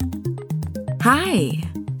Hi!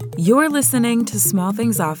 You're listening to Small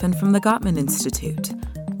Things Often from the Gottman Institute,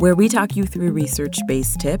 where we talk you through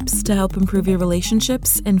research-based tips to help improve your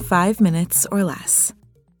relationships in 5 minutes or less.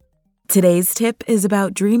 Today's tip is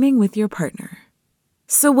about dreaming with your partner.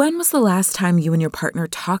 So when was the last time you and your partner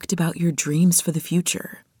talked about your dreams for the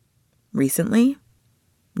future? Recently?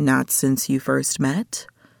 Not since you first met?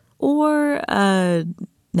 Or,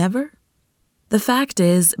 never? The fact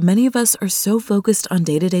is, many of us are so focused on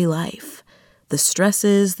day-to-day life, the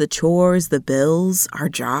stresses, the chores, the bills, our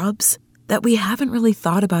jobs, that we haven't really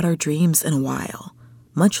thought about our dreams in a while,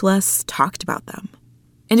 much less talked about them.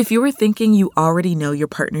 And if you were thinking you already know your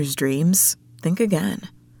partner's dreams, think again.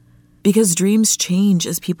 Because dreams change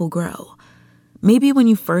as people grow. Maybe when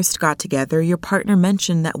you first got together, your partner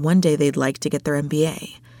mentioned that one day they'd like to get their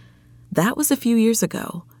MBA. That was a few years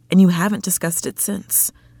ago, and you haven't discussed it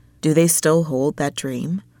since. Do they still hold that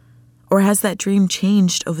dream? Or has that dream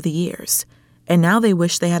changed over the years, and now they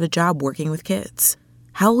wish they had a job working with kids?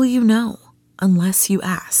 How will you know unless you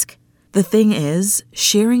ask? The thing is,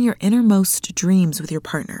 sharing your innermost dreams with your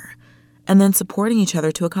partner and then supporting each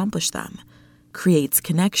other to accomplish them creates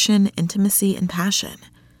connection, intimacy, and passion,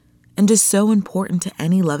 and is so important to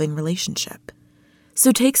any loving relationship.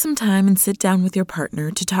 So take some time and sit down with your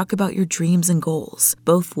partner to talk about your dreams and goals,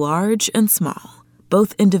 both large and small,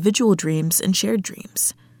 both individual dreams and shared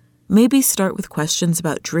dreams. Maybe start with questions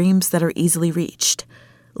about dreams that are easily reached,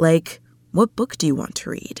 like, what book do you want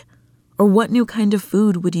to read? Or what new kind of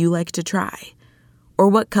food would you like to try? Or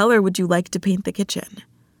what color would you like to paint the kitchen?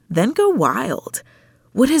 Then go wild.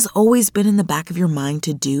 What has always been in the back of your mind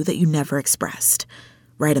to do that you never expressed?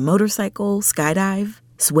 Ride a motorcycle, skydive,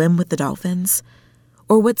 swim with the dolphins?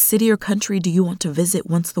 Or what city or country do you want to visit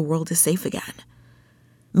once the world is safe again?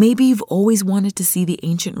 Maybe you've always wanted to see the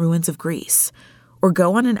ancient ruins of Greece, or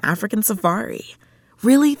go on an African safari.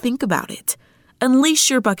 Really think about it.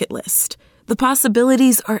 Unleash your bucket list. The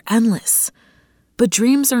possibilities are endless. But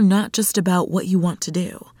dreams are not just about what you want to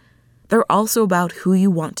do. They're also about who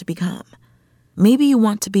you want to become. Maybe you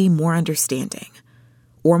want to be more understanding,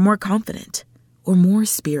 or more confident, or more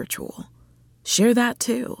spiritual. Share that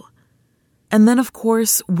too. And then, of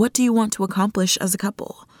course, what do you want to accomplish as a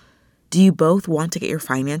couple? Do you both want to get your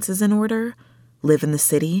finances in order, live in the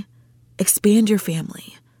city, expand your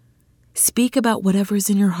family? Speak about whatever's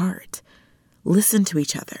in your heart. Listen to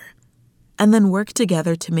each other. And then work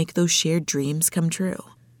together to make those shared dreams come true.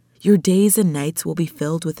 Your days and nights will be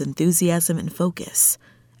filled with enthusiasm and focus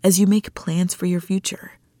as you make plans for your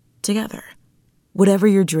future together. Whatever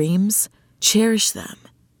your dreams, cherish them,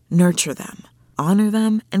 nurture them, honor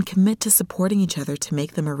them, and commit to supporting each other to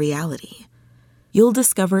make them a reality. You'll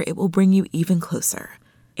discover it will bring you even closer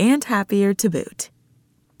and happier to boot.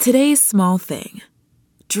 Today's small thing: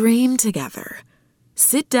 dream together.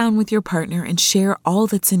 Sit down with your partner and share all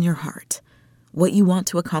that's in your heart, what you want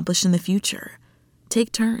to accomplish in the future.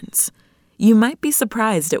 Take turns. You might be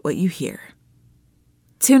surprised at what you hear.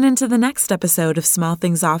 Tune into the next episode of Small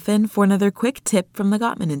Things Often for another quick tip from the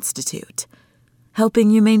Gottman Institute, helping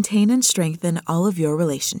you maintain and strengthen all of your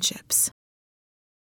relationships.